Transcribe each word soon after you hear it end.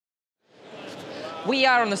We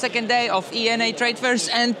are on the second day of ENA Trade Fairs,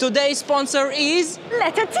 and today's sponsor is...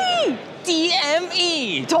 Letter T!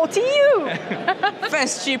 TME! Talk to you!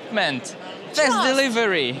 Fast shipment, fast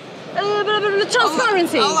delivery.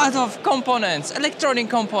 Transparency. A lot of components, electronic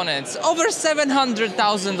components, over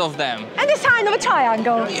 700,000 of them. And the sign of a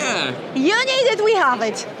triangle. Yeah. You need it, we have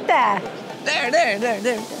it. There.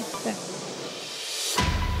 There.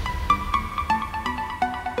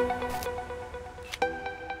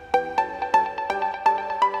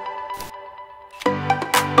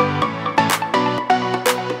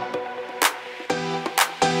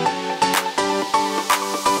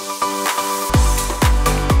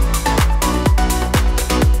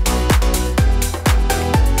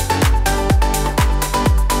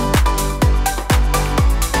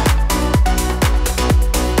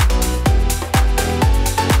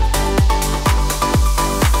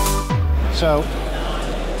 So,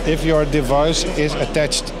 if your device is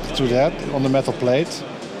attached to that on the metal plate,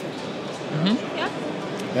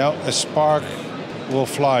 now a spark will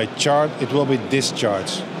fly. It will be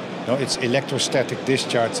discharged. No, it's electrostatic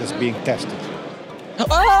discharge that's being tested.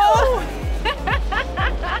 Oh!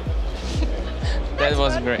 That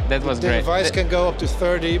was great. That was the great. The device can go up to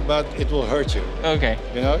 30, but it will hurt you. Okay.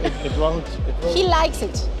 You know, it won't. He likes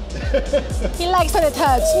it. He likes when it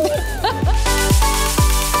hurts.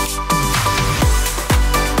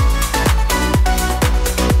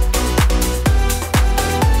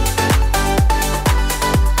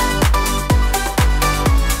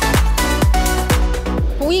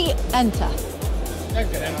 We enter.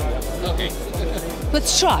 Okay.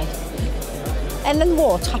 Let's try. And then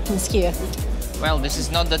what happens here? Well, this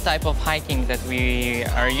is not the type of hiking that we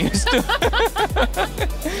are used to.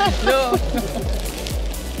 No.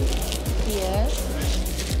 Yes.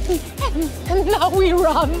 And now we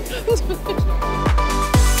run.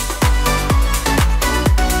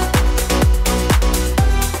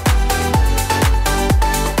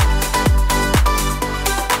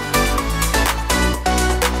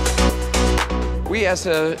 We as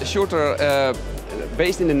a Schurter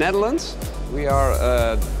based in the Netherlands, we are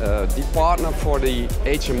the partner for the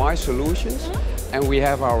HMI solutions, and we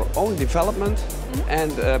have our own development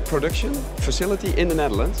and production facility in the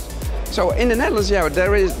Netherlands. So in the Netherlands, yeah,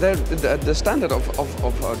 the standard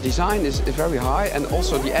of design is very high, and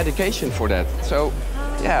also the education for that. So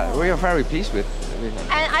yeah, we are very pleased with.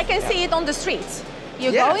 And I can see it on the streets.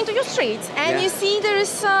 You go into your streets and you see there is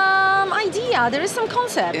some idea, there is some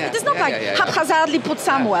concept. It is not haphazardly put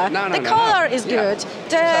somewhere. No, the color is good.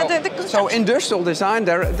 So industrial design,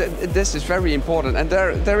 this is very important, and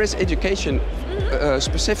there is education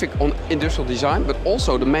specific on industrial design, but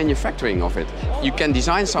also the manufacturing of it. You can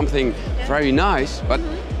design something very nice, but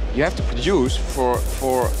you have to produce for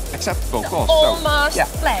acceptable cost. All must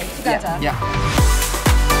play together.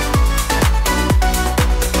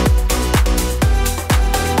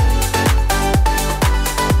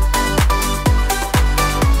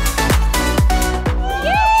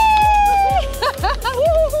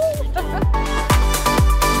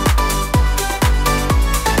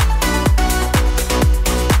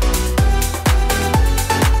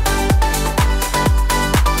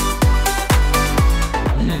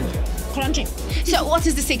 So what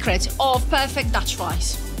is the secret of perfect Dutch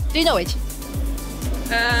fries? Do you know it?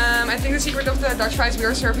 I think the secret of the Dutch fries we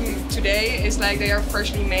are serving today is like they are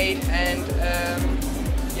freshly made and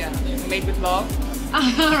made with love.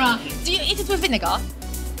 Do you eat it with vinegar?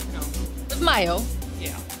 No. With mayo?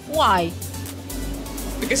 Yeah. Why?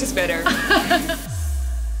 Because it's better.